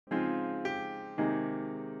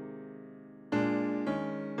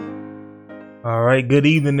All right, good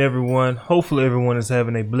evening, everyone. Hopefully, everyone is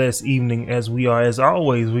having a blessed evening as we are. As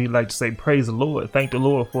always, we'd like to say praise the Lord. Thank the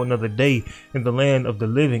Lord for another day in the land of the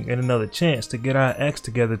living and another chance to get our acts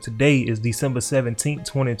together. Today is December 17th,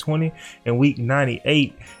 2020, and week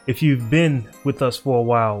 98. If you've been with us for a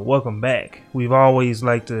while, welcome back. We've always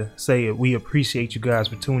liked to say we appreciate you guys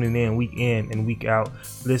for tuning in and week out,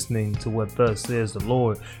 listening to what thus says the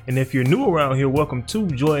Lord. And if you're new around here, welcome to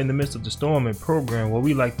Joy in the Midst of the Storm and program, where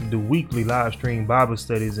we like to do weekly live stream Bible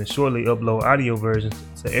studies and shortly upload audio versions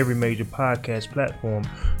to every major podcast platform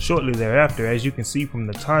shortly thereafter. As you can see from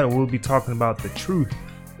the title, we'll be talking about the truth.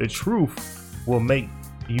 The truth will make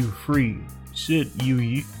you free. Should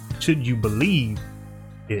you believe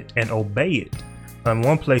it and obey it? In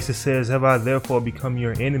one place it says, "Have I therefore become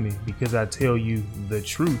your enemy because I tell you the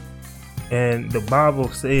truth?" And the Bible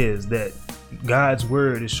says that God's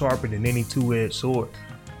word is sharper than any two-edged sword.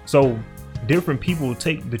 So different people will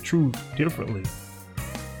take the truth differently.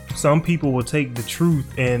 Some people will take the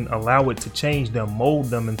truth and allow it to change them, mold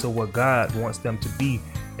them into what God wants them to be.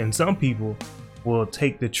 And some people will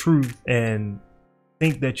take the truth and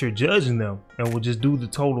think that you're judging them and will just do the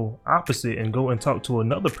total opposite and go and talk to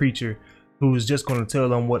another preacher who's just going to tell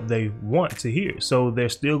them what they want to hear. So they're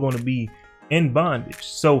still going to be in bondage.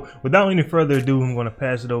 So without any further ado, I'm going to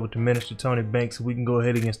pass it over to Minister Tony Banks so we can go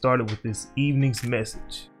ahead and get started with this evening's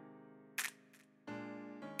message.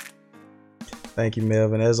 Thank you,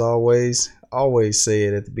 Melvin. As always say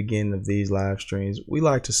it at the beginning of these live streams. We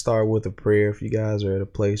like to start with a prayer. If you guys are at a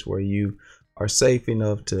place where you are safe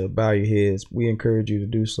enough to bow your heads, we encourage you to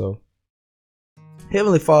do so.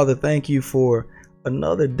 Heavenly Father, thank you for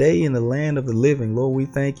another day in the land of the living. Lord, we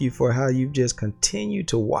thank you for how you've just continued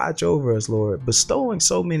to watch over us, Lord, bestowing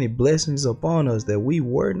so many blessings upon us that we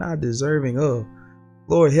were not deserving of.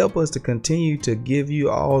 Lord, help us to continue to give you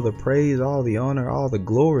all the praise, all the honor, all the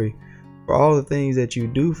glory for all the things that you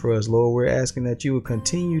do for us, Lord. We're asking that you would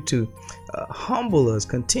continue to humble us,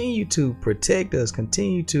 continue to protect us,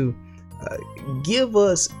 continue to give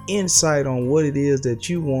us insight on what it is that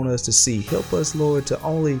you want us to see. Help us, Lord, to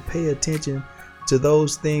only pay attention to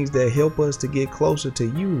those things that help us to get closer to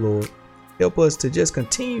you, Lord. Help us to just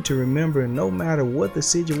continue to remember, no matter what the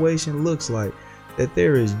situation looks like, that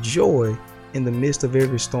there is joy in the midst of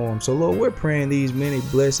every storm. So, Lord, we're praying these many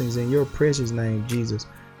blessings in your precious name, Jesus.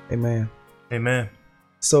 Amen. Amen.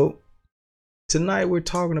 So tonight we're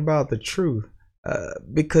talking about the truth,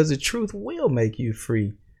 because the truth will make you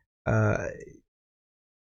free. The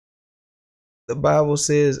Bible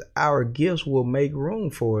says our gifts will make room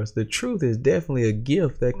for us. The truth is definitely a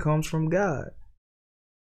gift that comes from God,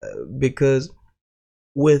 because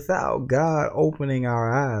without God opening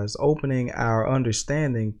our eyes, opening our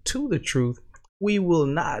understanding to the truth, we will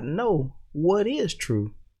not know what is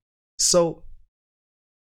true. So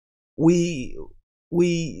we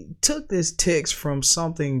took this text from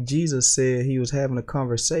something Jesus said. He was having a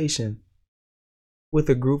conversation with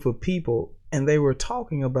a group of people, and they were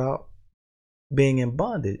talking about being in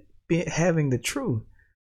bondage, having the truth.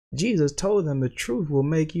 Jesus told them the truth will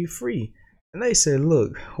make you free. And they said,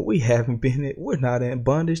 look, we're not in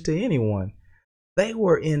bondage to anyone. They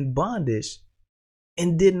were in bondage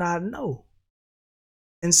and did not know.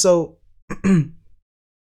 And so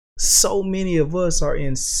so many of us are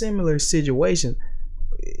in similar situations.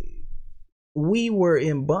 We were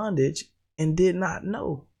in bondage and did not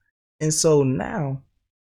know. And so now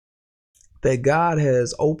that God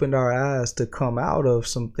has opened our eyes to come out of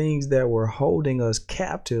some things that were holding us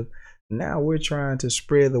captive, now we're trying to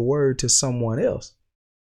spread the word to someone else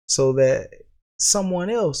so that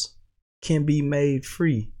someone else can be made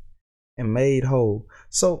free and made whole.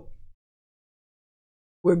 So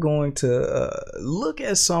we're going to look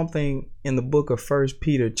at something in the book of 1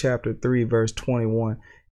 Peter chapter 3, verse 21.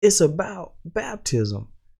 It's about baptism,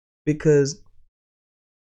 because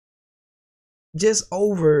just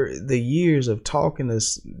over the years of talking to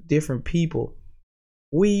different people,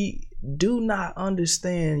 we do not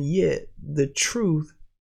understand yet the truth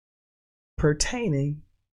pertaining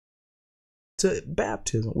to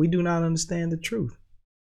baptism. We do not understand the truth.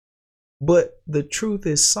 But the truth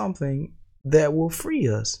is something that will free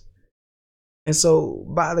us. And so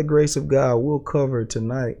by the grace of God, we'll cover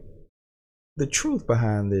tonight the truth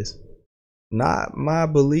behind this. Not my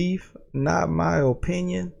belief, not my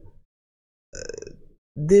opinion.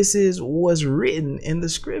 This is what's written in the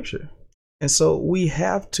scripture. And so we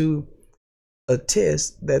have to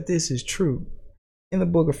attest that this is true. In the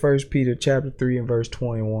book of 1 Peter chapter 3 and verse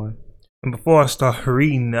 21. And before I start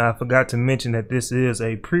reading, I forgot to mention that this is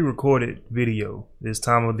a pre-recorded video. This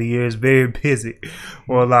time of the year is very busy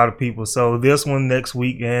for a lot of people. So this one next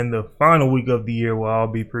week and the final week of the year will all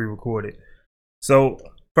be pre-recorded. So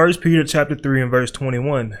 1 Peter chapter 3 and verse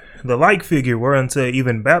 21, the like figure whereunto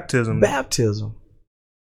even baptism. Baptism.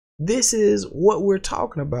 This is what we're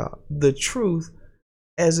talking about. The truth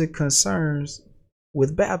as it concerns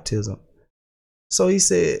with baptism. So he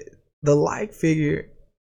said, the like figure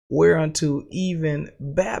whereunto even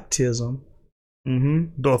baptism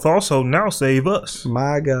doth also now save us.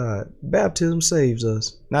 My God, baptism saves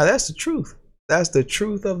us. Now that's the truth. That's the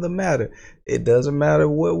truth of the matter. It doesn't matter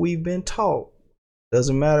what we've been taught.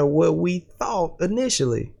 Doesn't matter what we thought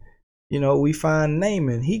initially. You know, we find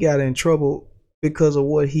Naaman, he got in trouble because of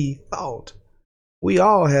what he thought. We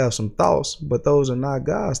all have some thoughts, but those are not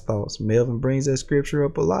God's thoughts. Melvin brings that scripture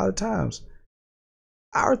up a lot of times.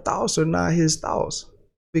 Our thoughts are not his thoughts,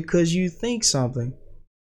 because you think something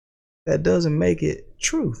that doesn't make it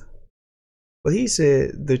truth. But he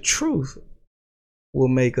said the truth will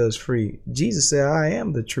make us free. Jesus said, I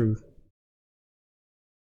am the truth.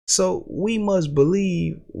 So we must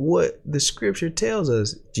believe what the scripture tells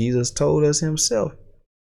us. Jesus told us himself.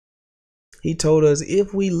 He told us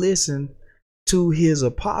if we listen to his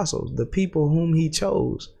apostles, the people whom he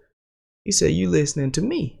chose, he said, you listening to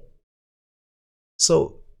me.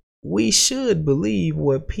 So we should believe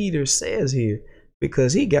what Peter says here,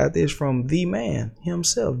 because he got this from the man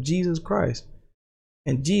himself, Jesus Christ.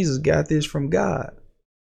 And Jesus got this from God.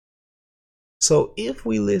 So if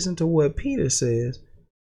we listen to what Peter says,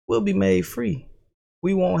 we'll be made free.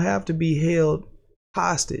 We won't have to be held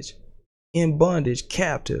hostage, in bondage,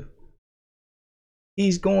 captive.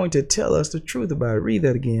 He's going to tell us the truth about it. Read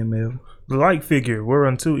that again, Melvin. The like figure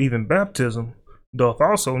whereunto even baptism doth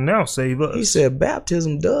also now save us. He said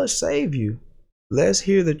baptism does save you. Let's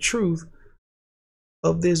hear the truth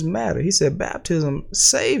of this matter. He said baptism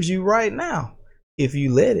saves you right now if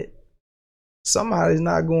you let it. Somebody's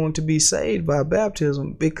not going to be saved by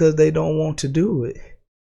baptism because they don't want to do it.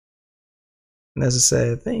 And that's a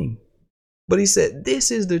sad thing. But he said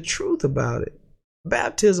this is the truth about it.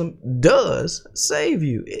 Baptism does save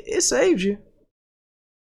you. It saves you.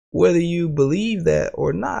 Whether you believe that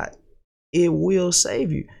or not, it will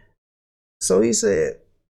save you. So he said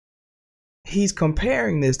he's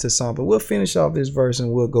comparing this to something. We'll finish off this verse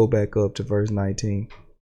and we'll go back up to verse 19.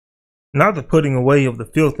 Not the putting away of the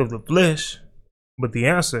filth of the flesh, but the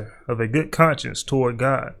answer of a good conscience toward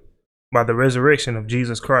God by the resurrection of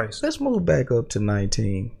Jesus Christ. Let's move back up to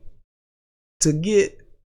 19. To get,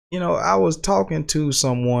 I was talking to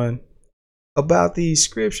someone about these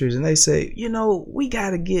scriptures and they say, we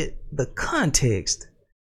got to get the context.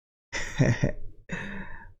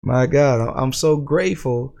 My God, I'm so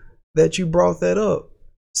grateful that you brought that up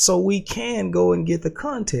so we can go and get the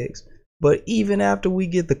context. But even after we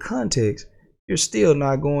get the context, you're still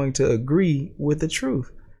not going to agree with the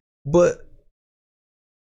truth. But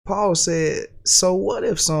Paul said, so what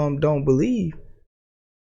if some don't believe?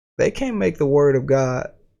 They can't make the word of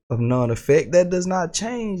God of none effect. That does not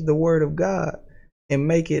change the word of God and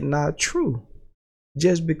make it not true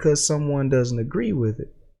just because someone doesn't agree with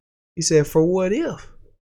it. He said, for what if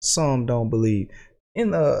some don't believe?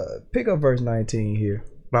 Pick up verse 19 here.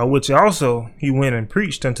 By which also he went and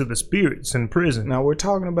preached unto the spirits in prison. Now we're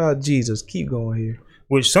talking about Jesus. Keep going here.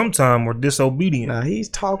 Which sometime were disobedient. Now he's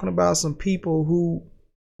talking about some people who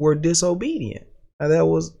were disobedient. Now that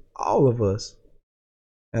was all of us.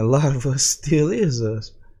 And a lot of us still is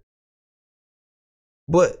us.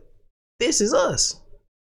 But this is us.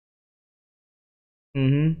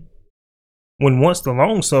 When once the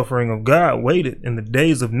long suffering of God waited in the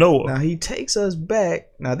days of Noah. Now he takes us back.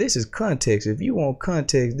 Now this is context. If you want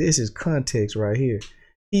context, this is context right here.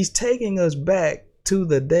 He's taking us back to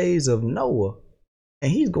the days of Noah.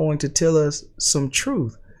 And he's going to tell us some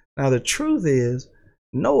truth. Now the truth is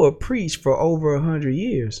Noah preached for over 100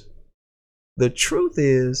 years. The truth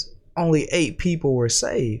is only 8 people were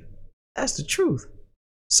saved. That's the truth.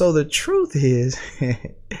 So the truth is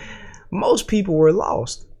most people were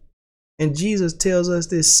lost. And Jesus tells us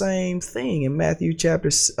this same thing in Matthew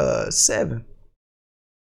chapter 7.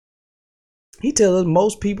 He tells us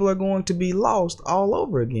most people are going to be lost all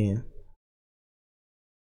over again.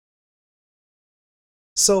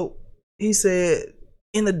 So he said,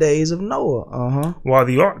 in the days of Noah, while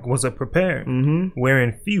the ark was a preparing,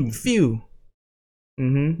 wherein few,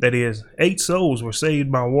 that is, 8 souls were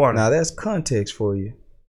saved by water. Now that's context for you.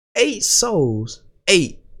 8 souls,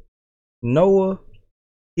 8. Noah,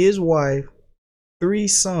 his wife, 3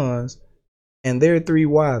 sons, and their 3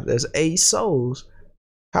 wives. That's 8 souls.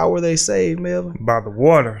 How were they saved, Melvin? By the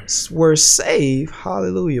water. Were saved,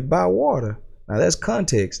 hallelujah, by water. Now that's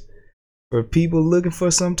context. For people looking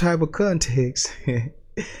for some type of context,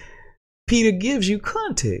 Peter gives you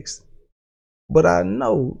context. But I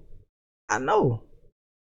know I know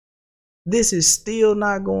this is still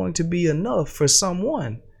not going to be enough for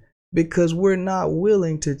someone because we're not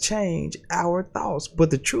willing to change our thoughts. But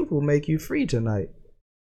the truth will make you free tonight.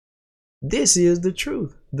 This is the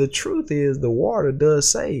truth. The truth is the water does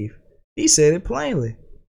save. He said it plainly.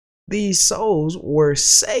 These souls were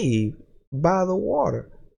saved by the water.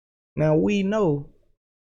 Now we know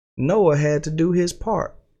Noah had to do his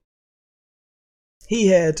part. He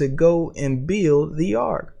had to go and build the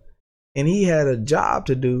ark. And he had a job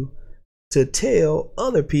to do to tell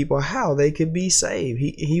other people how they could be saved.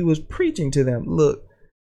 He was preaching to them, look,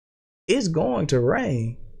 it's going to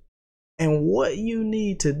rain. And what you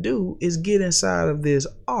need to do is get inside of this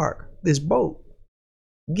ark, this boat.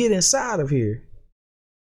 Get inside of here.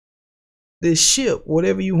 This ship,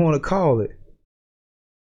 whatever you want to call it.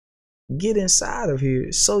 Get inside of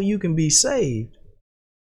here so you can be saved.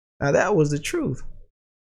 Now that was the truth.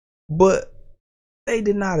 But they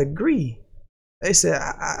did not agree. They said,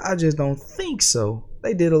 I just don't think so.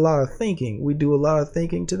 They did a lot of thinking. We do a lot of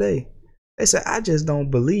thinking today. They said, I just don't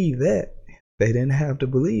believe that. They didn't have to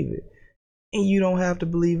believe it. And you don't have to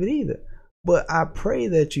believe it either. But I pray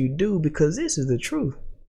that you do, because this is the truth.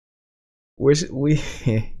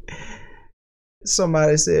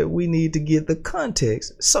 Somebody said we need to get the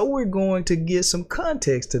context. So we're going to get some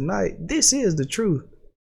context tonight. This is the truth.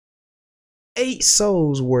 8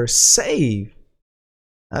 souls were saved.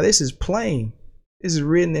 Now this is plain. This is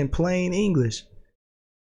written in plain English.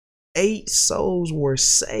 8 souls were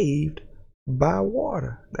saved by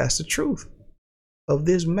water. That's the truth of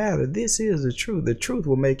this matter. This is the truth. The truth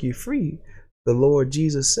will make you free, the Lord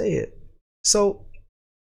Jesus said. So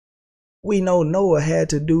we know Noah had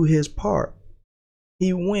to do his part.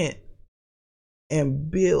 He went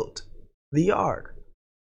and built the ark.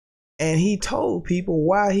 And he told people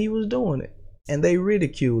why he was doing it. And they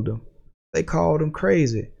ridiculed him. They called him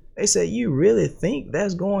crazy. They said, you really think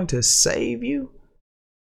that's going to save you?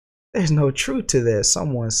 There's no truth to that,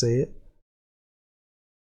 someone said.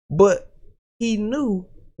 But he knew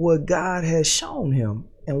what God had shown him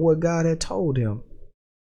and what God had told him.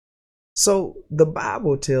 So the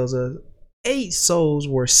Bible tells us 8 souls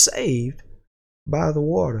were saved by the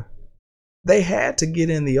water. They had to get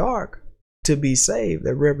in the ark to be saved.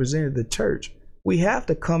 That represented the church. We have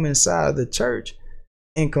to come inside the church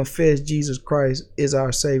and confess Jesus Christ is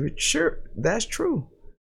our Savior. Sure, that's true.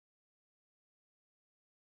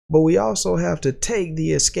 But we also have to take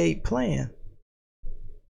the escape plan.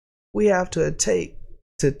 We have to take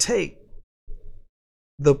the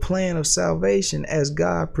plan of salvation as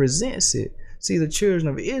God presents it. See, the children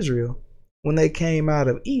of Israel, when they came out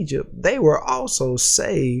of Egypt, they were also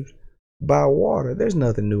saved by water. There's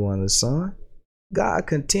nothing new under the sun. God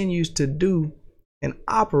continues to do and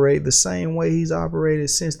operate the same way he's operated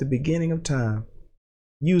since the beginning of time,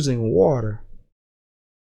 using water.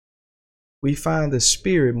 We find the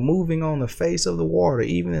Spirit moving on the face of the water,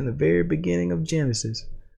 even in the very beginning of Genesis,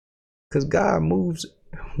 because God moves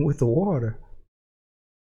with the water.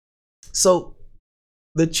 So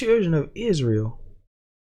the children of Israel,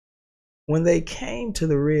 when they came to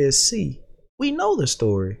the Red Sea, we know the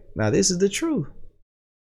story. Now, this is the truth.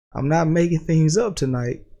 I'm not making things up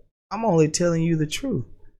tonight. I'm only telling you the truth.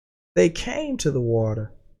 They came to the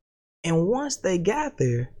water, and once they got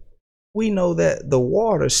there, we know that the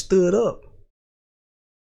water stood up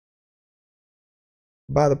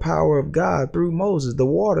by the power of God through Moses. The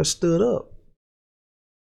water stood up,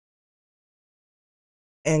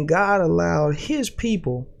 and God allowed his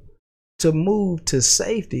people to move to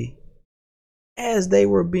safety as they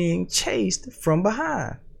were being chased from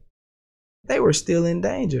behind. They were still in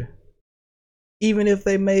danger. Even if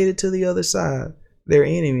they made it to the other side, their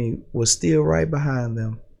enemy was still right behind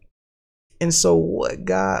them. And so what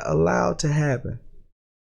God allowed to happen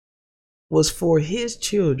was for his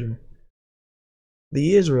children,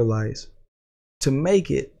 the Israelites, to make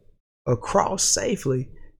it across safely.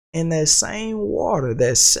 And that same water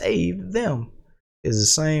that saved them is the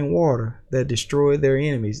same water that destroyed their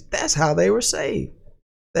enemies. That's how they were saved.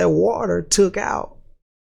 That water took out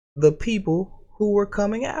the people who were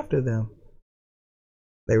coming after them.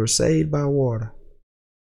 They were saved by water.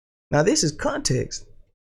 Now this is context.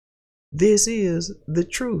 This is the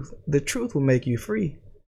truth. The truth will make you free.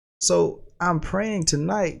 So I'm praying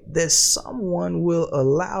tonight that someone will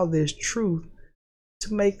allow this truth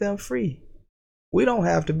to make them free. We don't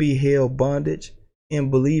have to be held bondage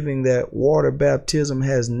in believing that water baptism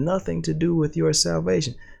has nothing to do with your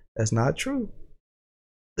salvation. That's not true.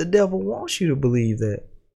 The devil wants you to believe that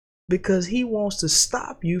because he wants to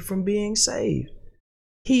stop you from being saved.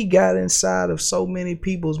 He got inside of so many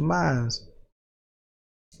people's minds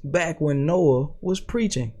back when Noah was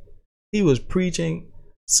preaching. He was preaching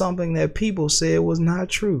something that people said was not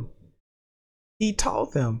true. He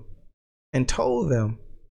taught them and told them.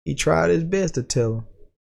 He tried his best to tell them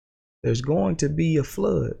there's going to be a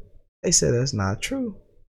flood. They said that's not true.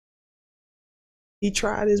 He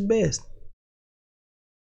tried his best,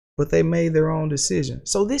 but they made their own decision.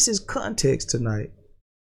 So this is context tonight.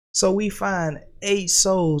 So we find 8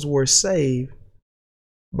 souls were saved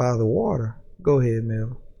by the water. Go ahead,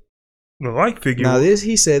 Mel. The like figure. Now this,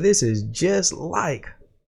 he said, this is just like.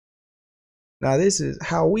 Now this is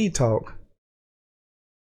how we talk.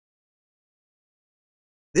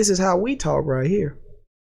 This is how we talk right here.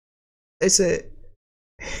 They said,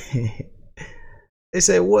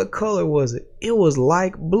 what color was it? It was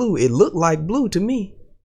like blue. It looked like blue to me.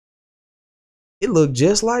 It looked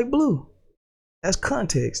just like blue. That's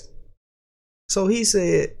context. So he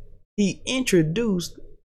said, he introduced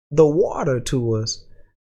the water to us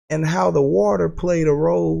and how the water played a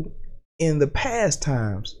role in the past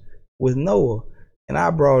times with Noah. And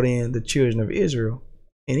I brought in the children of Israel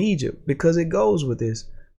in Egypt because it goes with this.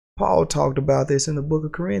 Paul talked about this in the book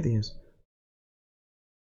of Corinthians.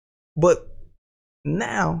 But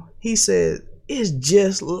now he said it's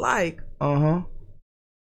just like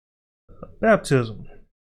baptism.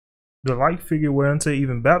 The like figure whereunto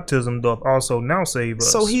even baptism doth also now save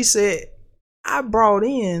us. So he said, I brought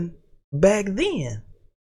in back then,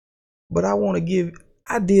 but I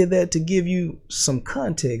did that to give you some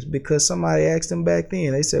context because somebody asked him back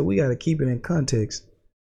then. They said, we got to keep it in context.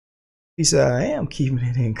 He said, I am keeping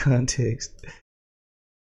it in context.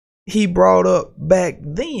 He brought up back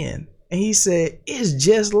then, and he said, it's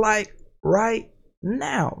just like right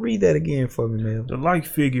now. Read that again for me, Mel. The like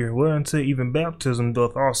figure whereunto even baptism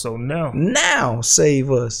doth also now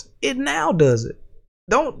save us. It now does it.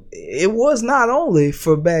 It was not only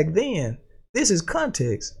for back then. This is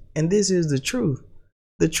context, and this is the truth.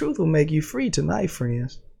 The truth will make you free tonight,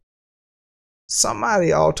 friends.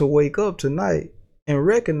 Somebody ought to wake up tonight and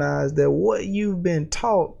recognize that what you've been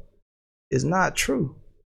taught is not true.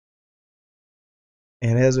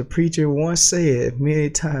 And as a preacher once said many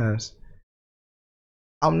times,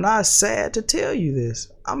 I'm not sad to tell you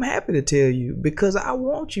this. I'm happy to tell you because I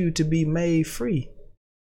want you to be made free.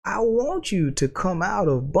 I want you to come out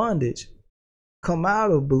of bondage, come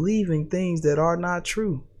out of believing things that are not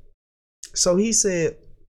true. So he said,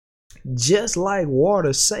 just like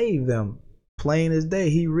water saved them, plain as day.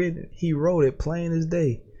 He wrote it plain as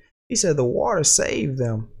day. He said the water saved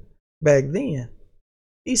them back then.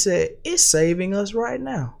 He said it's saving us right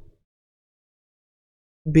now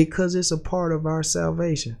because it's a part of our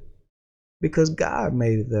salvation. Because God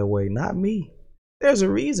made it that way, not me. There's a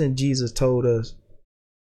reason Jesus told us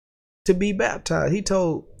to be baptized. He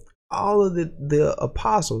told all of the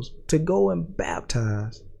apostles to go and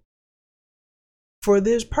baptize for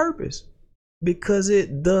this purpose, because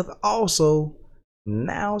it doth also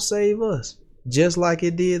now save us, just like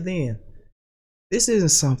it did then. This isn't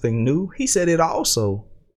something new. He said it also.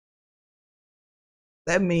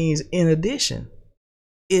 That means in addition,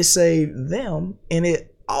 it saved them and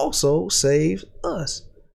it also saves us.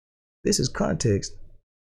 This is context.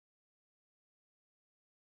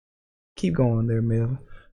 Keep going there, Melvin.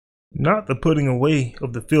 Not the putting away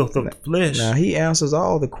of the filth of the flesh. Now he answers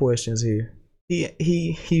all the questions here.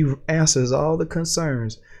 He answers all the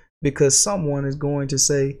concerns, because someone is going to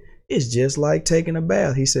say it's just like taking a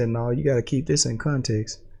bath. He said, no, you got to keep this in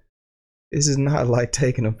context. This is not like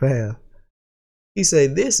taking a bath. He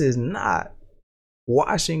said, this is not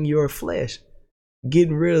washing your flesh,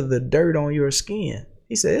 getting rid of the dirt on your skin.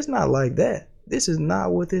 He said, it's not like that. This is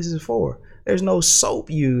not what this is for. There's no soap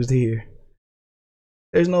used here.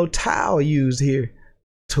 There's no towel used here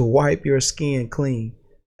to wipe your skin clean.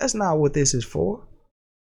 That's not what this is for.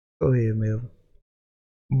 Go ahead, Melvin.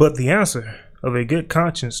 But the answer of a good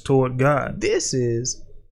conscience toward God. This is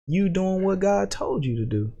you doing what God told you to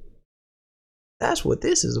do. That's what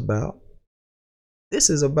this is about. This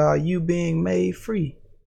is about you being made free.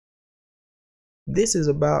 This is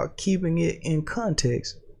about keeping it in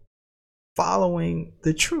context, following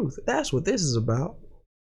the truth. That's what this is about.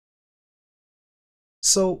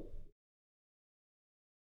 So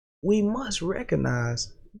we must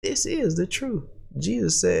recognize this is the truth.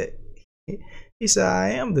 Jesus said, he said,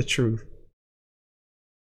 I am the truth.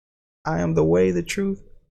 I am the way, the truth,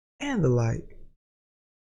 and the light.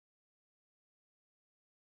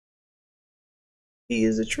 He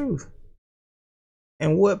is the truth.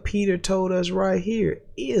 And what Peter told us right here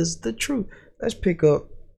is the truth. Let's pick up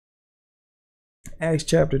Acts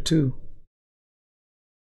chapter 2.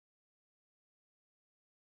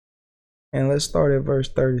 And let's start at verse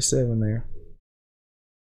 37 there.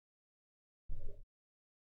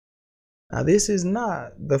 Now, this is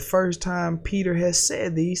not the first time Peter has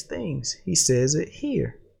said these things. He says it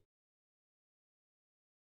here.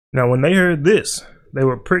 Now when they heard this, they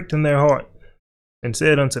were pricked in their heart, and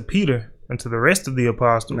said unto Peter and to the rest of the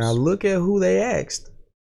apostles. Now look at who they asked.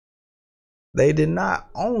 They did not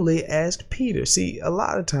only ask Peter. See, a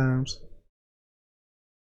lot of times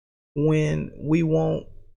when we want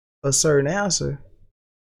a certain answer,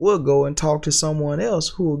 we'll go and talk to someone else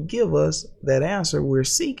who will give us that answer we're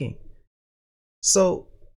seeking. So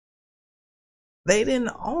they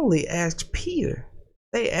didn't only ask Peter,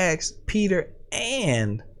 they asked Peter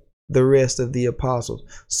and the rest of the apostles.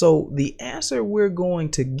 So the answer we're going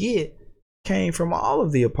to get came from all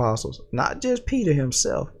of the apostles, not just Peter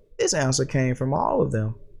himself. This answer came from all of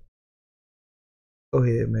them. Go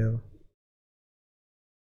ahead, Mel.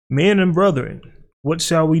 Men and brethren, what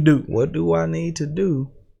shall we do? What do I need to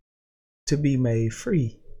do to be made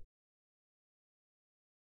free?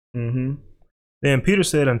 Then Peter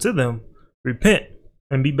said unto them, repent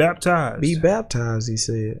and be baptized. Be baptized, he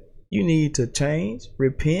said. You need to change,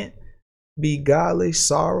 repent, be godly,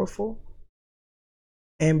 sorrowful,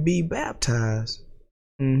 and be baptized.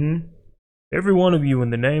 Every one of you in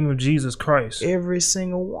the name of Jesus Christ. Every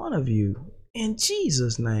single one of you in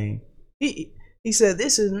Jesus' name. He said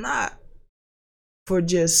this is not for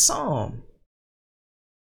just some.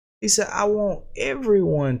 He said, I want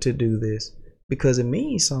everyone to do this because it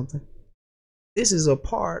means something. This is a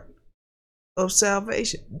part of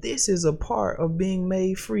salvation. This is a part of being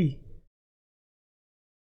made free.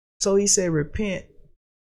 So he said, repent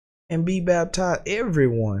and be baptized,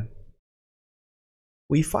 everyone.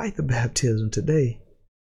 We fight the baptism today.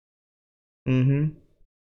 For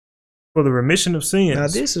the remission of sins. Now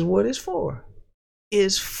this is what it's for.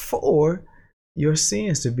 It's for your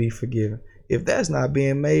sins to be forgiven. If that's not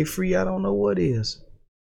being made free, I don't know what is.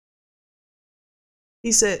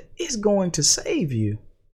 He said it's going to save you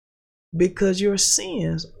because your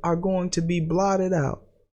sins are going to be blotted out.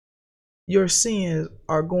 Your sins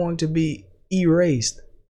are going to be erased.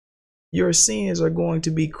 Your sins are going to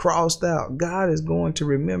be crossed out. God is going to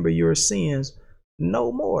remember your sins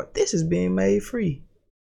no more. This is being made free.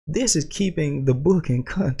 This is keeping the book in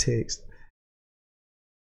context.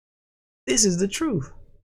 This is the truth.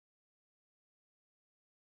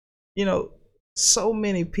 You know, so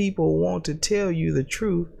many people want to tell you the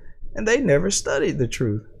truth and they never studied the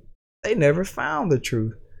truth. They never found the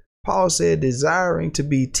truth. Paul said, desiring to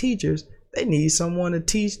be teachers, they need someone to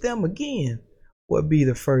teach them again what be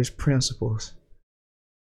the first principles.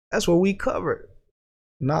 That's what we covered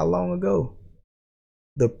not long ago.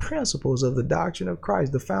 The principles of the doctrine of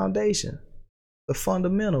Christ, the foundation, the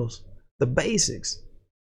fundamentals, the basics.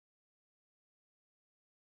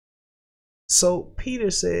 So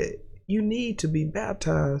Peter said, you need to be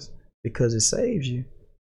baptized because it saves you.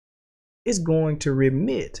 It's going to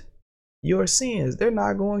remit your sins. They're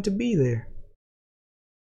not going to be there.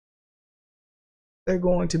 They're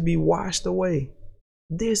going to be washed away.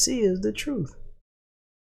 This is the truth.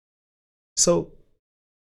 So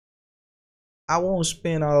I won't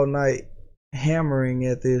spend all night hammering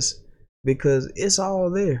at this because it's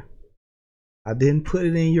all there. I didn't put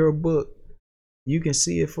it in your book. You can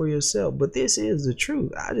see it for yourself. But this is the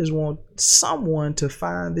truth. I just want someone to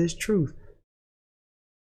find this truth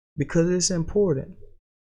because it's important.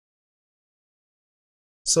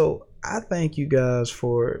 So I thank you guys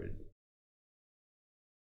for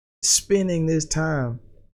spending this time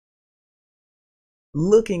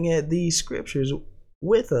looking at these scriptures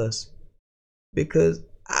with us because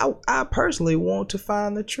I personally want to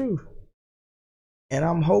find the truth. And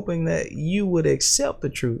I'm hoping that you would accept the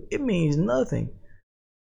truth. It means nothing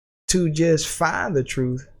to just find the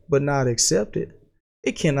truth but not accept it.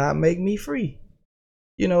 It cannot make me free.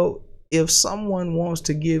 You know, if someone wants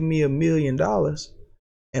to give me $1 million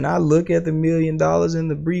and I look at the $1 million in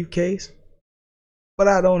the briefcase, but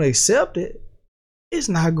I don't accept it, it's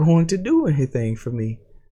not going to do anything for me.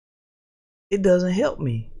 It doesn't help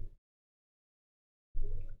me.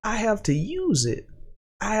 I have to use it.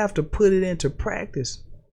 I have to put it into practice.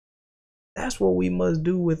 That's what we must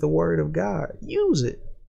do with the word of God. Use it.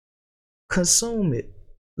 Consume it.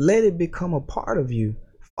 Let it become a part of you.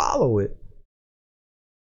 Follow it.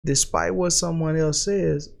 Despite what someone else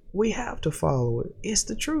says, we have to follow it. It's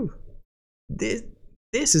the truth. This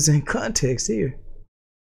is in context here.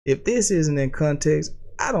 If this isn't in context,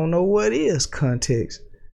 I don't know what is context.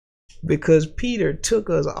 Because Peter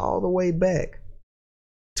took us all the way back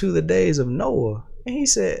to the days of Noah. And he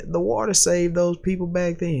said the water saved those people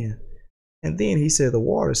back then. And then he said the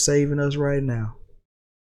water's saving us right now.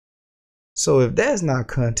 So if that's not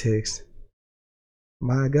context,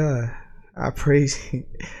 my God, I praise you.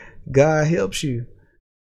 God helps you.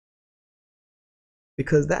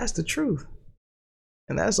 Because that's the truth.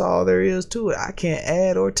 And that's all there is to it. I can't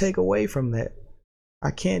add or take away from that.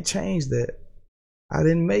 I can't change that. I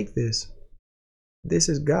didn't make this. This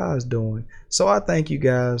is God's doing. So I thank you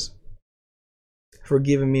guys for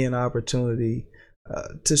giving me an opportunity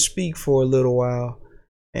to speak for a little while.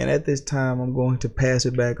 And at this time, I'm going to pass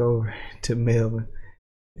it back over to Melvin.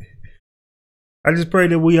 I just pray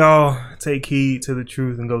that we all take heed to the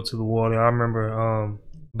truth and go to the water. I remember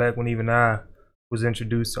back when even I was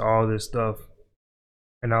introduced to all this stuff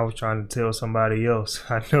and I was trying to tell somebody else.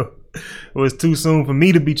 I know it was too soon for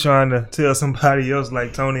me to be trying to tell somebody else,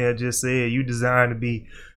 like Tony had just said. You designed to be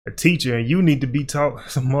a teacher and you need to be taught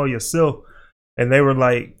some more yourself. And they were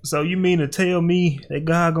like, so you mean to tell me that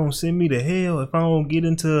God gonna send me to hell if I don't get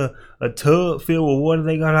into a tub filled with water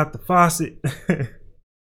they got out the faucet?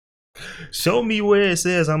 Show me where it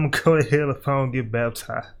says I'm gonna go to hell if I don't get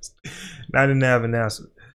baptized. I didn't have an answer.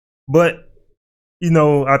 But, you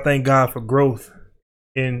know, I thank God for growth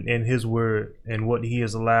in his word and what he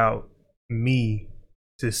has allowed me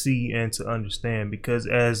to see and to understand. Because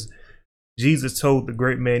as Jesus told the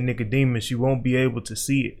great man Nicodemus, you won't be able to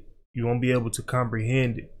see it. You won't be able to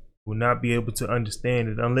comprehend it. You will not be able to understand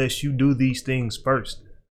it unless you do these things first.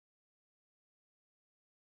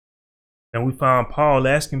 And we found Paul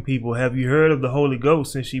asking people, have you heard of the Holy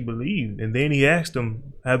Ghost since you believed? And then he asked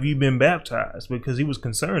them, have you been baptized? Because he was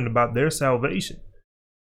concerned about their salvation.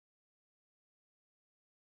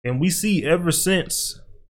 And we see ever since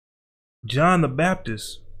John the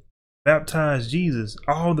Baptist baptized Jesus,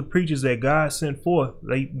 all the preachers that God sent forth,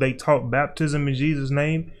 they taught baptism in Jesus'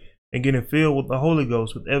 name and getting filled with the Holy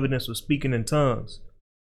Ghost with evidence of speaking in tongues.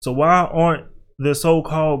 So why aren't the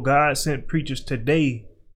so-called God-sent preachers today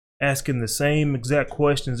asking the same exact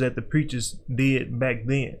questions that the preachers did back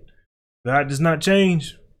then? God does not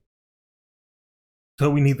change. So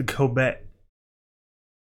we need to go back.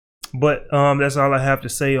 But that's all I have to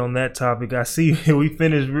say on that topic. I see we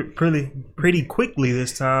finished pretty quickly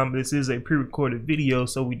this time. This is a pre-recorded video,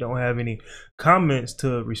 so we don't have any comments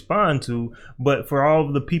to respond to. But for all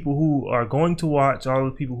of the people who are going to watch, all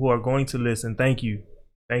the people who are going to listen, thank you.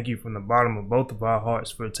 Thank you from the bottom of both of our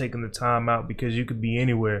hearts for taking the time out, because you could be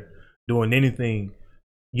anywhere doing anything,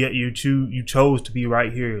 yet you chose to be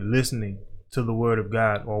right here listening to the Word of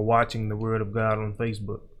God or watching the Word of God on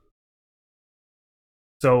Facebook.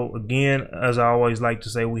 So again, as I always like to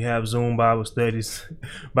say, we have Zoom Bible studies.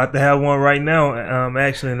 About to have one right now,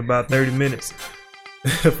 actually in about 30 minutes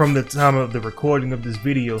from the time of the recording of this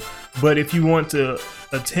video. But if you want to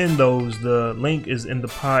attend those, the link is in the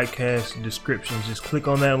podcast description. Just click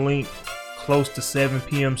on that link close to 7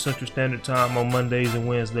 p.m. Central Standard Time on Mondays and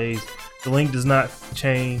Wednesdays. The link does not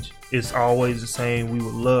change. It's always the same. We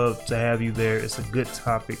would love to have you there. It's a good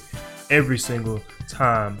topic every single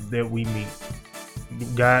time that we meet.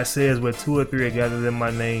 God says where 2 or 3 are gathered in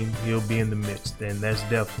my name, he'll be in the midst. And that's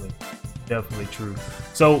definitely true.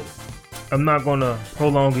 So I'm not going to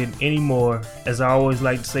prolong it anymore. As I always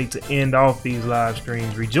like to say to end off these live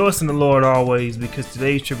streams, rejoice in the Lord always, because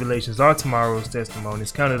today's tribulations are tomorrow's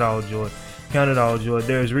testimonies. Count it all joy. Count it all joy.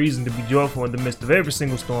 There is reason to be joyful in the midst of every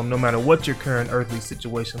single storm, no matter what your current earthly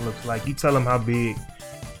situation looks like. You tell him how big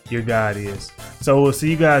your God is. So we'll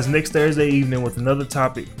see you guys next Thursday evening with another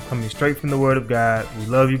topic coming straight from the Word of God. We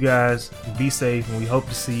love you guys. Be safe, and we hope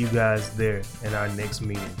to see you guys there in our next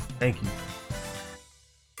meeting. Thank you.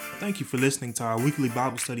 Thank you for listening to our weekly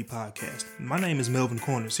Bible study podcast. My name is Melvin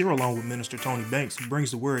Corners, here along with Minister Tony Banks, who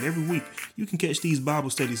brings the word every week. You can catch these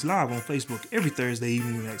Bible studies live on Facebook every Thursday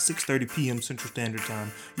evening at 6:30 p.m. Central Standard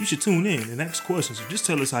Time. You should tune in and ask questions, or just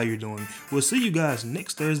tell us how you're doing. We'll see you guys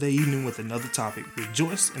next Thursday evening with another topic.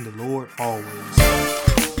 Rejoice in the Lord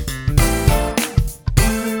always.